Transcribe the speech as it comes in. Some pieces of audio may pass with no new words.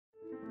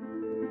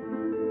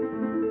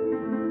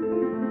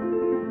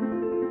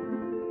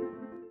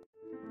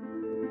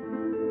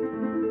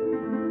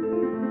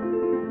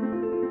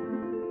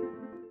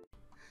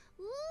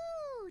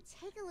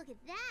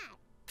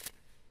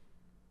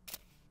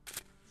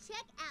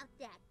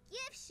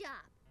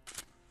shop.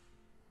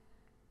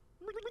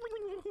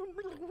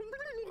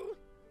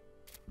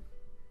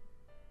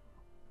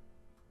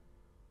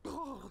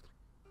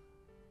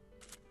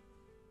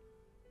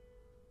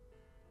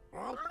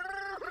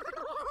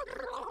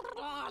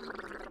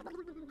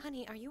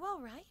 Honey, are you all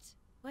right?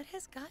 What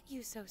has got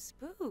you so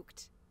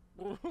spooked?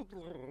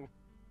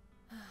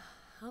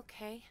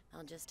 Okay,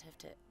 I'll just have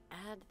to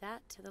add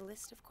that to the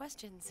list of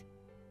questions.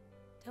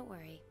 Don't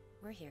worry,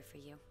 we're here for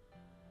you.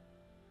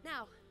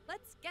 Now,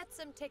 let's get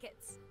some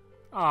tickets.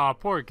 Aw,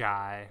 poor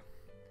guy.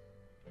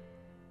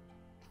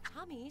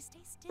 Tommy, stay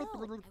still. I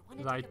wanna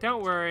Like, take a don't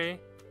picture. worry.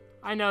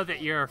 I know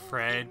that you're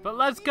afraid, but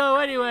let's go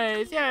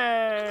anyways!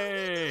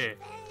 Yay!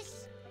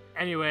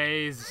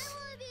 Anyways,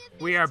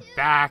 we are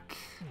back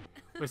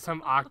with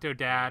some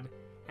Octodad,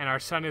 and our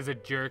son is a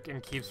jerk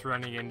and keeps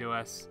running into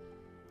us.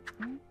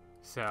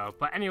 So,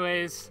 but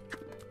anyways,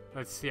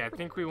 let's see. I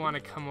think we want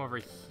to come over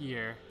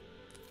here.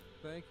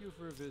 Thank you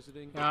for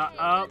visiting.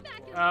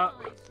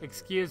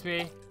 Excuse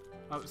me.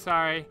 Oh,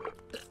 sorry.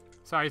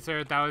 Sorry,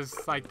 sir. That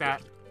was like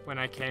that when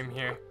I came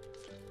here.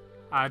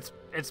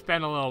 It's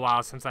been a little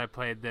while since I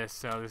played this,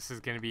 so this is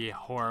gonna be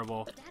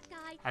horrible,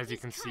 as you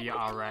can see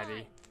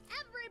already.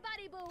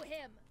 Everybody boo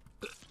him.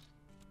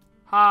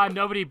 Ha!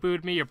 Nobody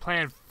booed me. Your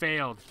plan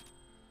failed.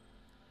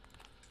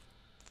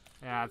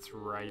 That's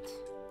right.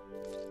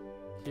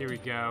 Here we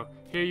go.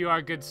 Here you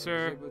are, good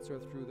sir. Exhibits are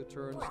through the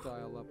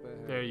turnstile up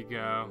ahead. There you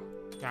go.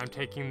 Yeah, I'm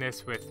taking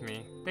this with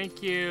me.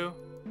 Thank you.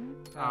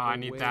 Oh, Have I a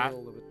need that.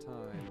 whale of a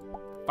time.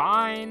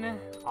 Fine.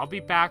 I'll be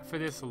back for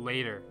this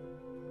later.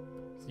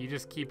 So you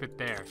just keep it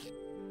there.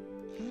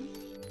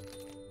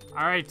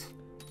 Alright.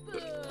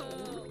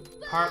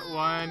 Part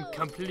 1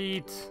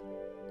 complete.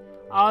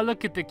 Oh,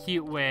 look at the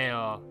cute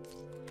whale.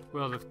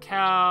 World of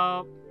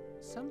Kelp.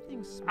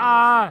 Something smells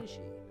Ah! fishy. If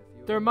you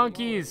They're have any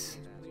monkeys.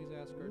 questions, please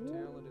ask our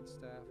talented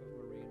staff of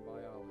marine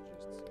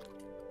biologists.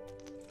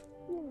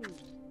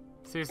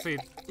 Seriously,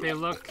 they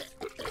look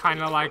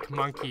kind of like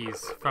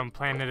monkeys from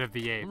Planet of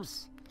the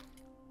Apes.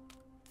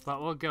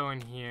 But we'll go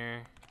in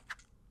here.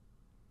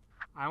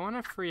 I want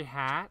a free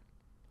hat.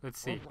 Let's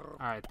see.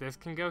 Alright, this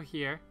can go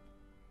here.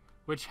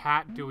 Which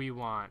hat do we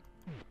want?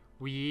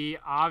 We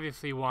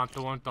obviously want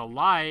the one with the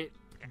light.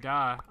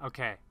 Duh.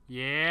 Okay.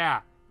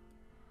 Yeah.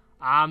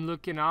 I'm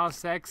looking all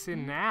sexy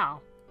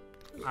now.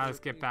 Alright, let's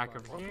get back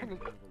over here.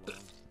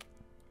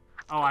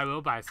 Oh, I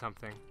will buy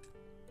something.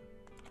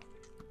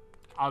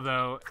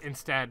 Although,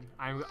 instead,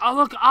 I'm... Oh,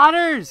 look!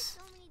 Otters!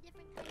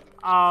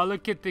 Oh,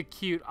 look at the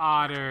cute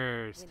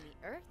otters. When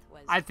the Earth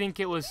was I think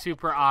it was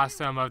super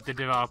awesome of the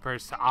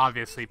developers to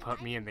obviously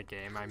put me in the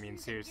game. I mean,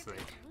 seriously.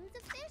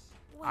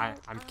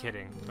 I'm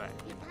kidding, but...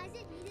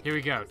 Here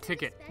we go.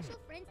 Ticket.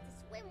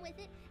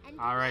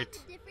 Alright.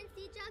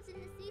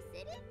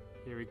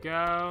 Here we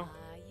go.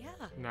 yeah.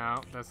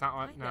 No, that's not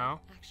what... Kinda, No.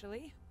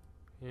 actually.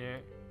 Here.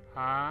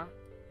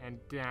 And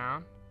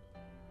down.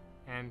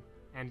 And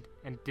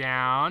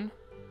down.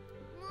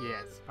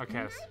 Yes.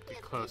 Okay, let's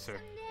get closer.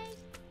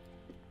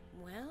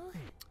 Well,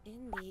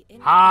 in the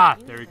Ah,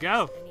 infinite there we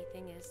universe, go.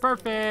 anything is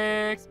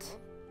Perfect. possible.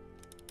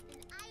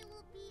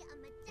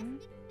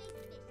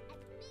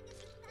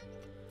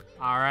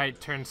 Alright,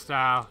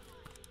 Turnstile.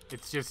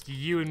 It's just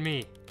you and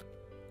me.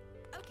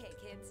 Okay,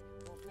 kids.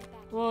 We'll be back.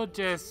 We'll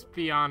just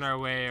be on our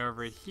way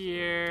over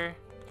here.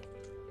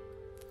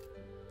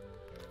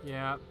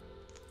 Yep.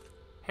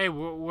 Hey,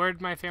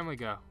 where'd my family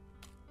go?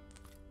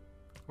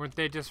 Weren't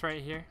they just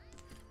right here?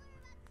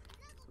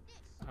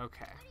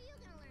 Okay.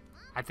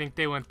 I think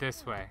they went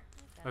this way.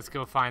 Let's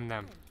go find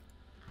them.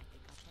 I think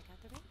I'll check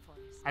out the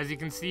rainforest. As you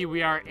can see,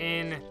 we are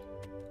in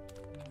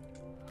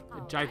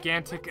a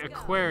gigantic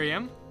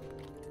aquarium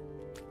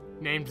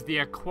named the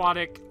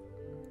Aquatic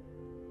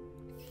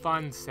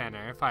Fun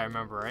Center, if I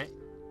remember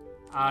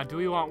right. Do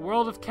we want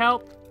World of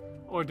Kelp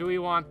or do we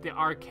want the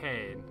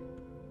arcade?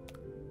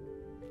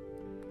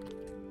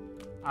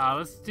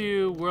 Let's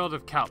do World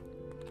of Kelp.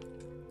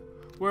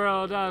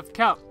 World of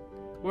Kelp.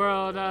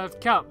 World of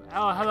Kelp.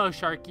 Oh, hello,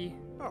 Sharky.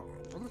 Oh,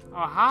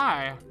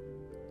 hi.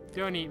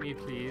 Don't eat me,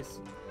 please.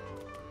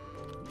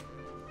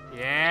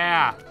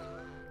 Yeah.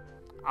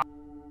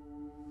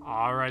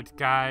 Alright,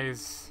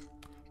 guys.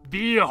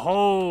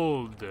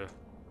 Behold.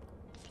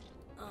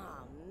 Aw,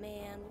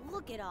 man.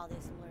 Look at all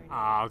this learning.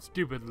 Oh,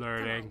 stupid Come on,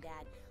 learning. Dad.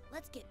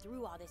 Let's get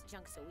through all this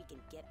junk so we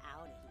can get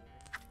out of here.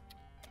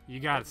 You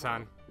got it,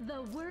 son.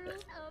 The world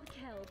of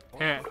kelp.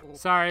 Here,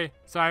 sorry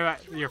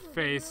about your Travel the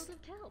face. world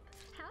of kelp.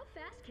 How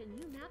fast can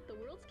you map the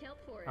world's kelp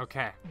forest?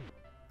 Okay,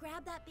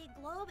 Grab that big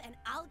globe and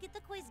I'll get the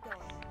quiz going.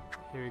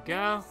 here we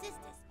Now, go. assist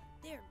us.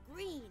 They're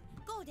green.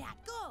 Go, Dad,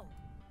 go.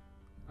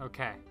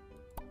 Okay.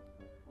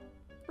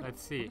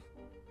 Let's see.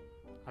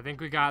 I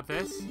think we got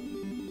this.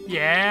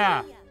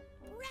 Yeah!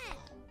 Red.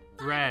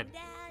 Red. Follow,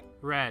 Dad.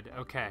 Red,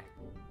 okay.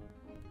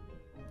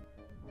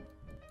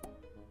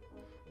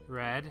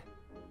 Red.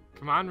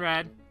 Come on,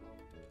 red.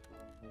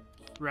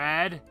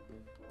 Red.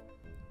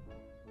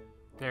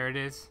 There it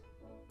is.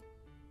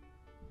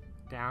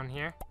 Down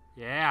here.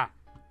 Yeah.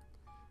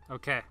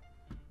 Okay.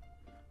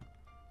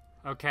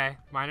 Okay,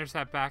 minor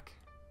setback.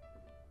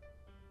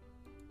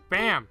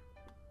 Bam!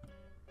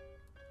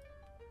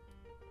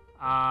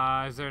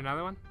 Is there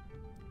another one?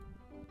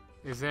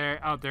 Is there?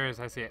 Oh, there is.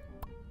 I see it.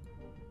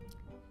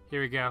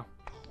 Here we go.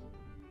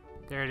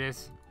 There it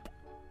is.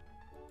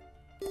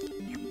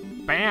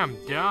 Bam!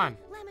 Done.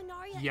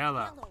 Laminaria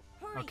Yellow.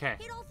 Hurry, Okay.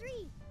 hit all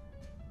three.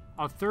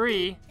 All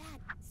three? Dad,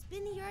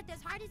 spin the earth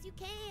as hard as you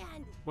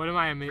can. What am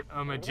I,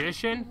 a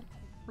magician?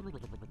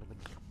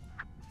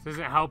 This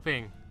isn't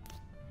helping.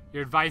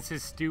 Your advice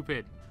is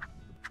stupid.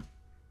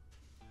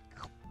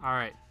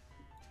 Alright.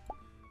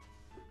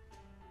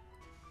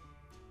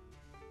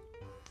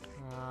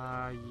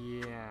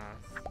 Yes.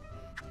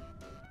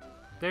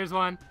 There's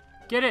one.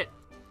 Get it!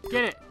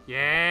 Get it!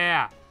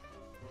 Yeah!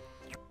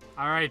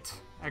 Alright.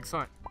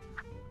 Excellent.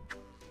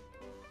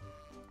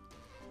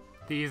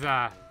 These,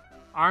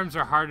 arms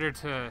are harder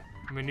to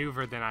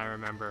maneuver than I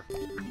remember.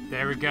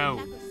 There we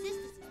go.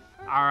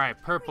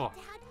 Alright, purple.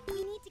 Dad,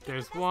 we need to get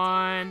There's the best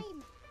one.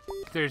 time.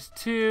 There's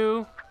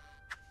 2.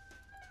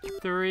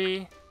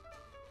 3.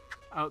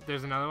 Oh,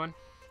 there's another one.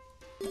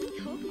 We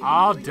hope you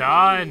All enjoy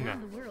done.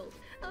 around the world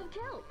of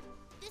kelp.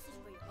 This is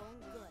for your own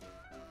good.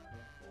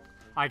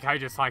 Like how he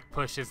just like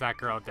pushes that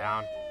girl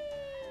down.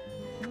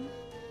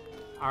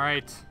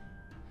 Alright.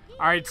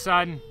 Alright,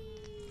 son.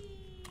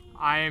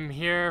 I am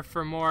here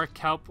for more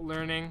kelp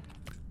learning.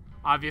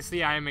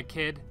 Obviously, I am a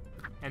kid,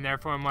 and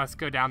therefore must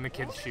go down the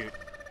kid's chute.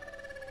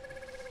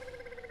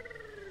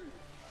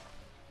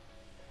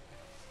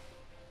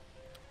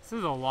 This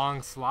is a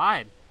long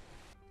slide.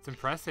 It's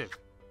impressive.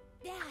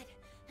 Dad,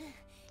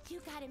 you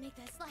gotta make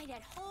the slide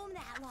at home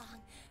that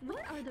long.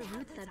 What are the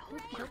roots that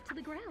hold kelp to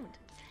the ground?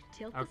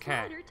 Tilt the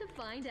Okay. slider to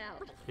find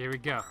out. Here we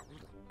go.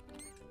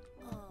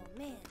 Oh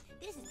man,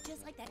 this is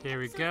just like that Here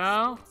we episode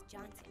go. of Sports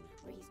Johnson,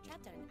 where he's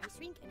trapped on an ice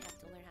rink and has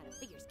to learn how to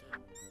figure skate.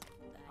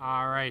 But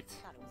Alright.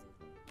 I thought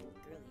it was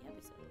a girly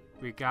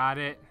episode. We got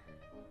it.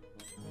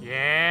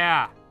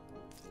 Yeah!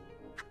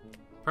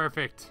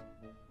 Perfect.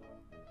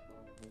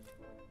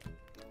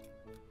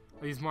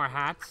 Are these more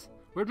hats?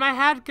 Where'd my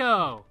hat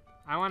go?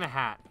 I want a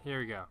hat. Here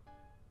we go.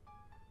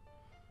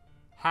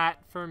 Hat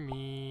for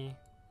me.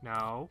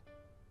 No.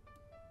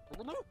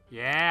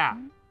 Yeah.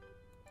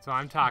 That's what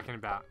I'm talking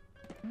about.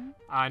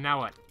 Now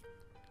what?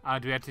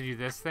 Do we have to do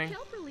this thing?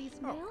 Kelp release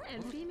male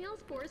and female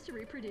spores to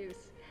reproduce.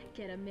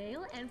 Get a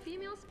male and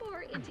female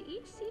spore into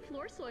each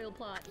seafloor soil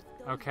plot. If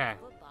those Okay.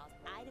 were footballs,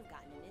 I'd have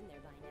gotten him in there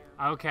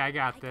by now. Okay, I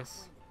got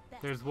this.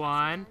 There's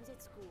one.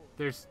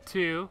 There's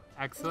 2.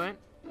 Excellent.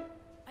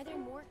 Are there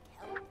more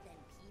kelp than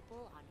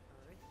people on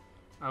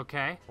Earth?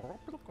 Okay.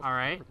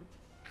 Alright.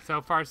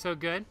 So far, so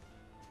good.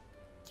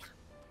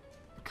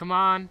 Come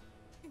on.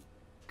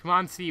 Come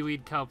on,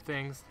 seaweed kelp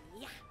things.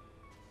 Yeah.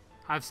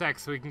 Have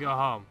sex so we can go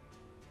home.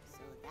 So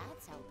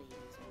that's how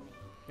babies are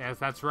made. Yes,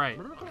 that's right.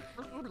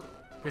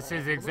 This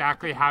is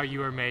exactly how you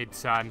were made,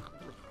 son.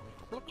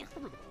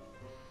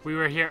 We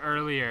were here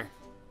earlier,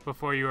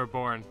 before you were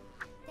born.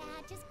 Dad,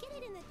 just get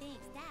it in the things.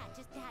 Dad,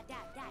 just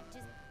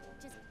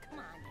come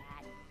on,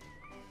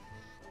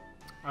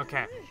 Dad.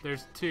 Okay,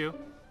 there's 2.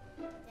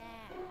 Dad.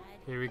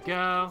 Here we let's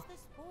go. place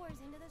the spores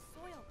into the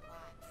soil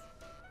plots.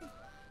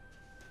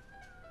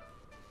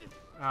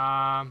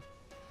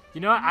 You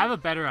know what? I have a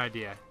better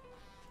idea.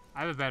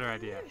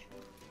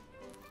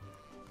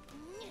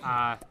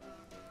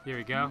 Here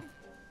we go.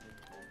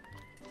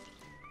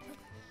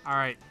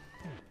 Alright.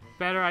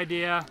 Better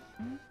idea.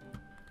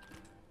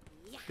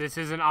 This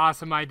is an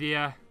awesome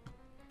idea.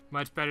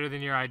 Much better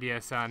than your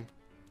idea, son.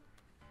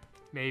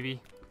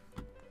 Maybe.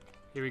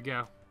 Here we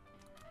go.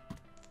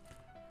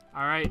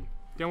 Alright.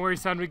 Don't worry,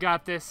 son. We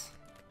got this.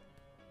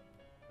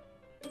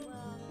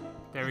 Well,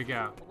 There we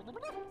go.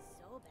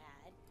 so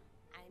bad.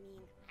 I mean,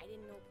 I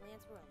didn't know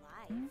plants were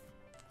alive.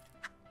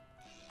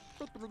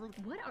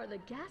 What are the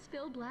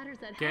gas-filled bladders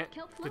that Get help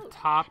kelp the float?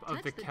 top of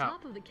Touch the the kelp.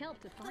 top of the kelp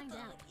to find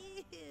out.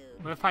 Ew.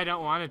 What if I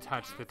don't want to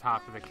touch the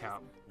top of the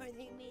kelp? Are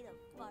they made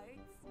of farts?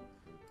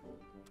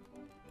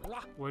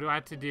 What do I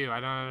have to do? I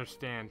don't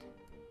understand.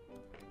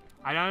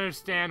 I don't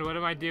understand. What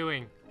am I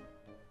doing?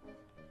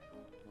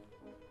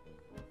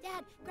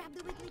 Dad, grab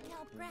the wiggly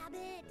kelp. Grab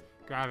it.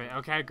 Grab it.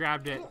 Okay, I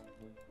grabbed it.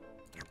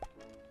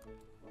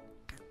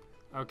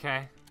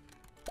 Okay.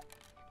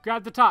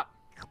 Grab the top.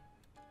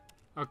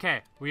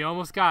 Okay, we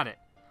almost got it.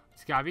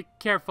 Just gotta be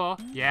careful.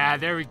 Yeah,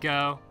 there we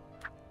go.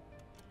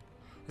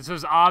 This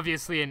was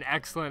obviously an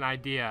excellent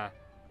idea.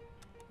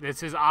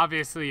 This is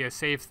obviously a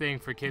safe thing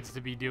for kids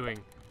to be doing.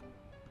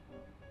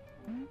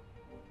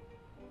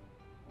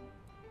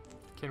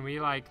 Can we,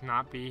 like,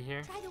 not be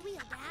here? Try the wheel,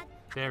 Dad.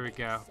 There we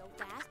go. So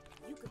fast,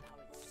 you could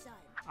power the sun.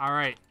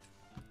 Alright.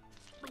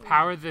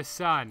 Power the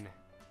sun.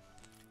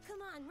 Come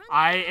on, run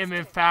I faster. am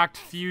in fact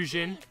Yes,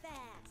 fusion. really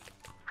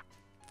fast.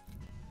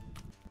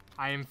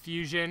 I am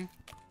fusion.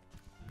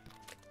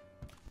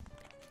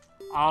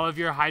 All of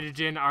your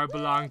hydrogen are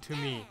belong to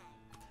me.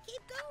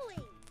 Keep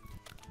going.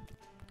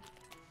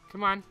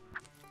 Come on.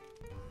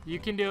 You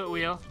can do it,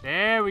 Wheel.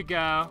 There we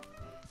go.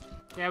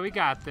 Yeah, we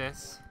got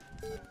this.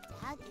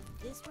 Dad,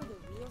 if this were the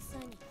real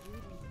sun,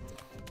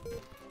 you'd be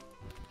dead.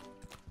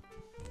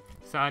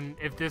 Son,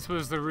 if this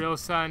was the real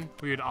sun,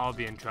 we would all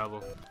be in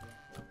trouble.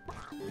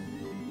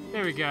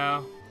 There we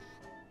go.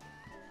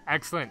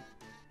 Excellent.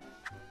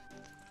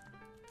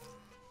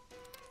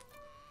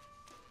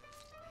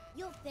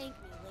 You'll thank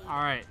me later.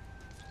 All right.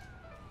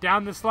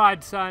 Down the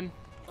slide, son.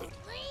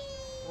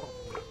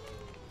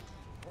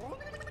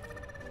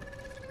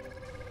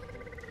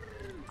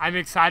 I'm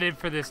excited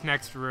for this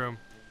next room.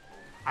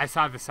 I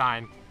saw the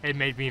sign. It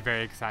made me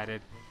very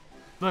excited.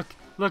 Look,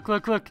 look,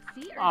 look, look.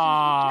 Sea urchins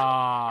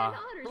Aww. eat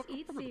kelp, and otters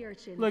eat sea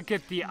urchins. Look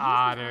at the Use the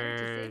otter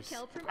to otters. save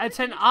kelp from It's an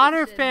extinction.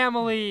 otter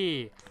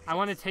family. I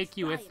want to take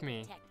you Try with and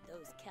me. protect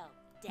those kelp,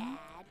 Dad.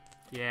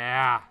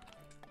 Yeah.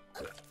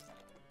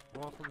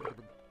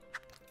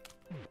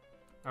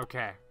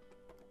 Okay.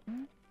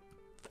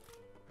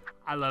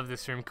 I love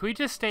this room. Can we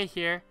just stay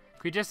here?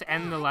 Can we just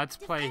end the Let's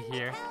Play Defend the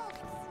here? kelps.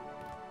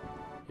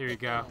 Here we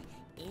go.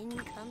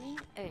 Incoming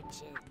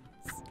urchins.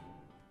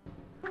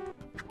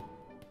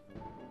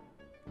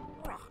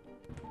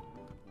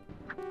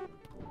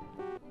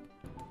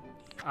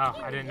 Oh,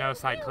 I didn't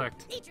notice I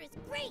clicked. Nature is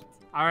great.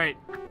 All right.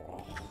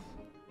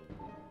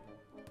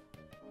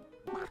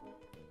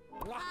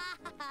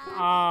 Aww.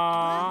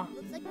 Well,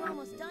 looks like we're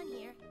almost done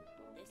here.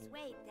 This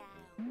way,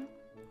 Dad.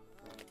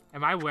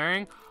 Am I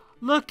wearing?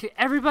 Look,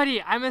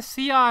 everybody, I'm a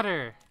sea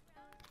otter.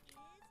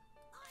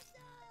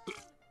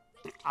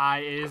 I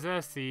is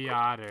a sea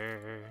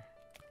otter.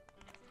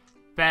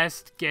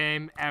 Best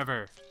game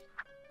ever.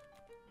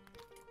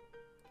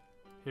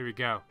 Here we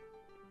go.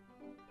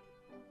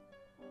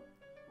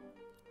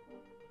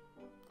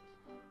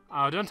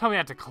 Oh, don't tell me I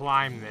have to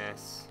climb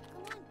this.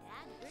 Come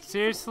on, Dad. Where's your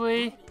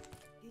Seriously? daddy?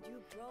 Did you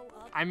grow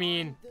up I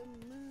mean, on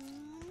the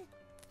moon?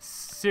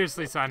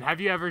 seriously, son, have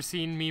you ever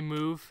seen me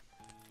move?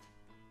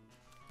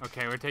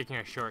 Okay, we're taking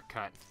a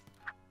shortcut.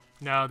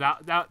 No,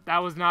 that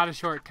was not a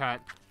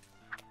shortcut.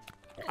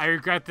 I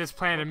regret this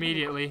plan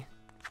immediately.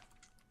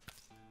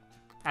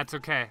 That's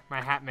okay.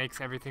 My hat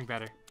makes everything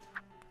better.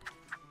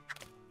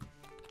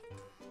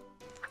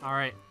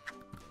 Alright.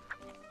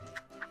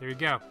 Here we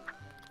go.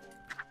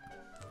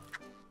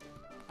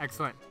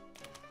 Excellent.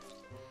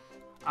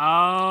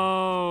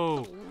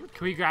 Oh!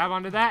 Can we grab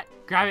onto that?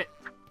 Grab it!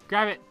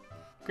 Grab it!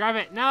 Grab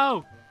it!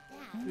 No!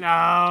 Dad,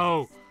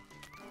 No!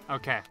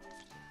 Okay.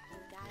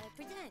 you gotta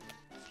pretend.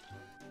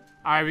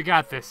 Alright, we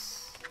got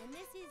this. And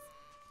this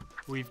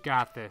is We've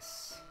got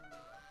this.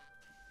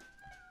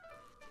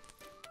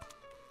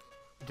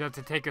 You have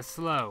to take a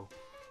slow.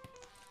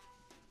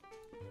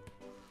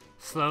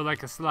 Slow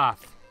like a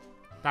sloth.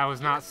 That was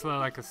not slow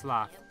like a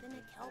sloth. camp in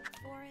a kelp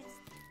forest.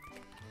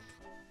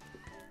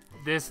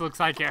 This looks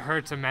like it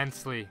hurts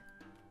immensely.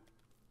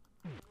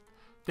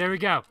 There we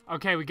go.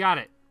 Okay, we got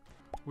it.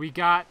 We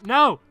got...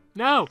 No!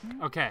 No!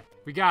 Okay,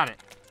 we got it.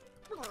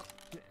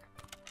 This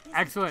is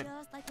Excellent.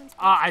 just like when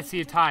Ah, I sports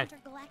see a staged tie. the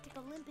Intergalactic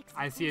Olympics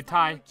I and see a Bruce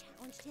tie. Bower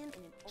challenged him in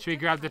an Should we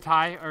grab the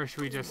tie, or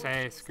should we just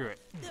say, screw it?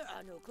 There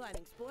are no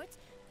climbing sports.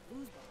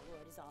 Foosball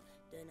word is off.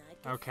 Then I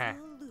guess Okay.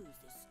 you'll lose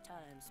this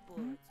time,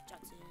 sports,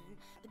 Jackson.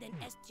 But then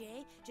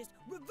SJ just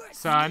reverse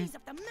Son. skis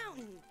up the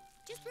mountain.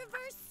 Just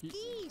reverse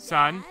ski,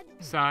 Son, Dad.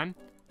 son,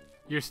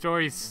 your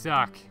stories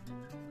suck.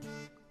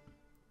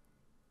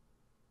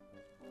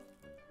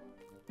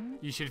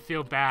 You should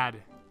feel bad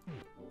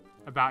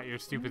about your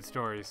stupid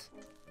stories.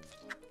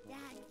 Dad,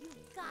 you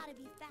gotta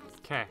be fast.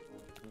 Okay,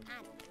 I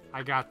don't know.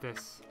 I got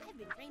this. I've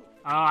been training.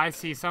 Oh, I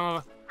see. Some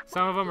of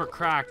them are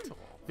cracked.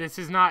 This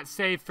is not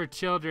safe for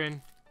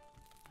children.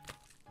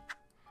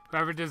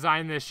 Whoever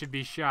designed this should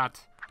be shot.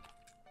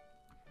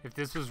 If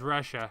this was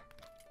Russia.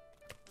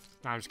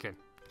 No, I'm just kidding.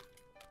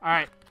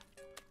 Alright.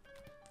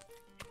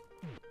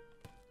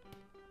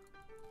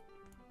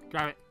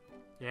 Grab it.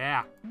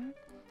 Yeah.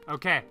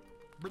 Okay.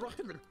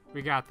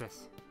 We got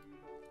this.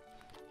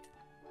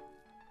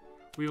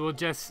 We will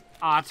just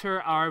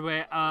otter our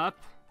way up.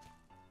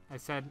 I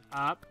said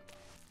up.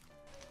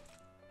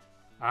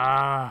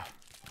 Ah.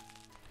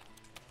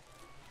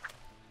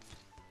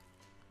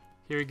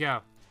 Here we go.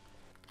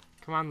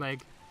 Come on,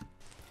 leg.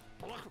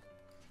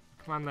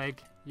 Come on,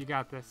 leg. You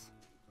got this.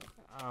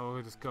 Oh,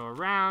 we'll just go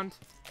around.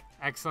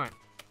 Excellent.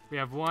 We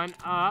have one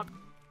up.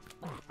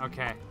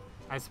 Okay.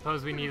 I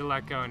suppose we need to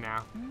let go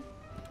now.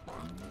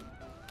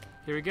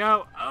 Here we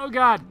go. Oh,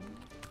 God.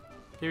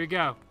 Here we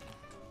go.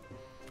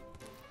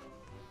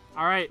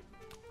 All right.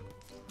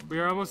 We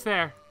are almost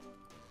there.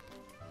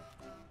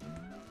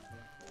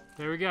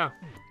 There we go.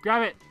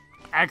 Grab it.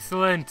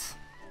 Excellent.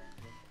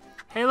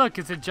 Hey, look.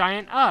 It's a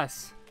giant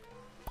us.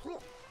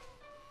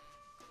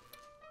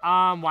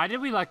 Why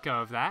did we let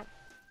go of that?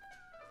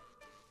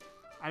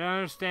 I don't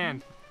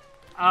understand.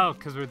 Oh,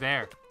 because we're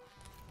there.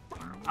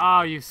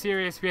 Oh, you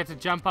serious? We have to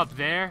jump up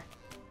there?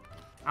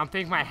 I don't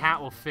think my hat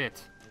will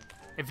fit.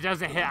 If it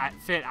doesn't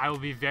fit, I will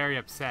be very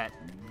upset.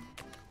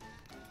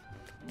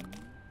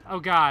 Oh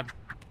God,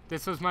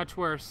 this was much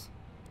worse.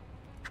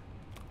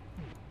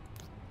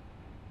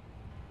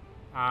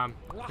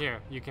 Here,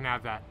 you can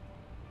have that.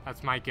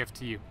 That's my gift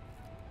to you.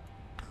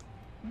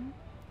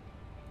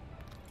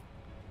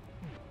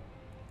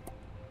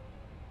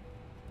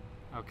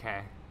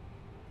 Okay.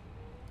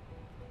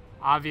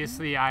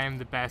 Obviously, I am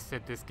the best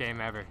at this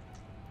game ever.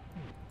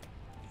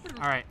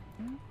 Alright.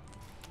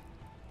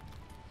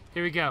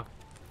 Here we go.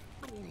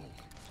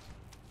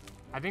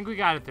 I think we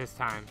got it this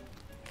time.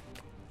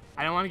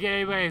 I don't want to get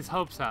anybody's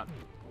hopes up,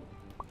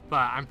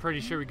 but I'm pretty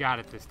sure we got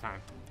it this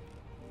time.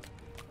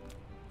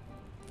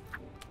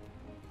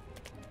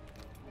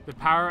 The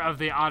power of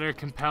the otter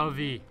compel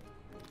thee.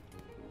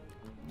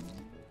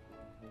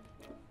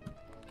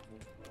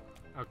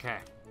 Okay.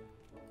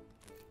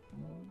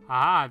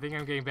 Aha, I think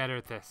I'm getting better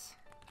at this.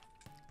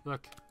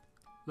 Look.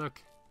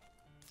 Look.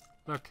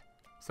 Look.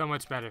 So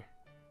much better.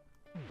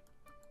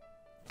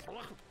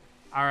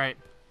 Alright.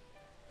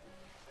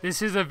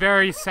 This is a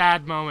very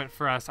sad moment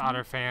for us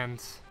otter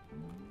fans.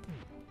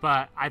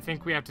 But I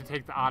think we have to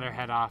take the otter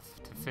head off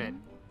to fit.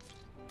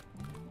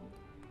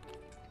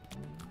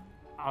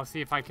 I'll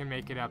see if I can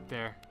make it up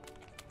there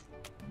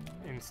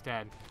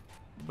instead.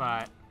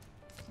 But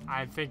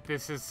I think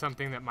this is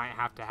something that might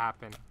have to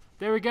happen.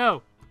 There we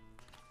go!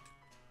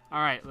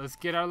 Alright, let's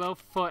get our little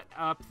foot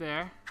up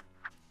there.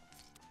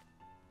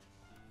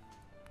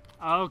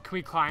 Oh, can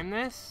we climb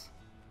this?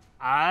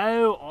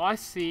 Oh, I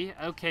see.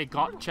 Okay,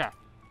 gotcha.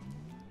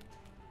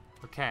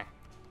 Okay.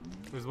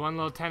 There's one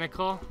little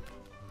tentacle.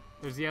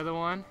 There's the other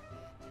one.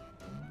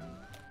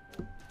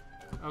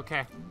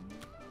 Okay.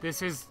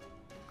 This is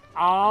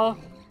all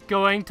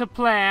going to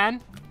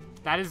plan.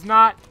 That is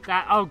not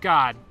that. Oh,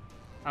 God.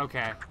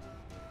 Okay.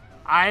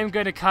 I am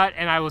going to cut,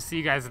 and I will see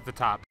you guys at the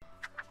top.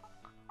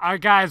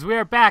 Alright, guys, we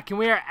are back, and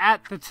we are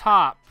at the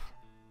top.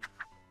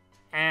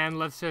 And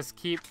let's just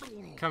keep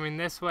coming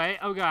this way.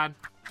 Oh, God.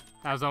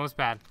 That was almost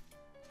bad.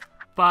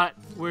 But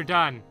we're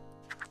done.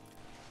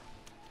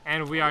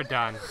 And we are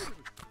done.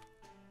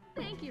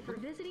 Thank you for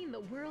visiting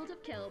the world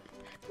of kelp.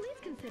 Please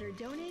consider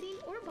donating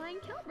or buying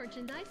kelp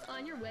merchandise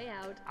on your way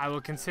out. I will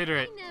consider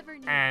it.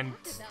 And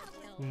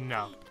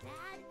no.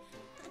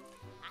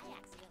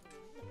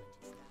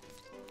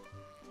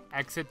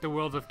 Exit the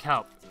world of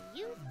kelp.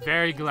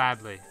 Very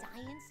gladly.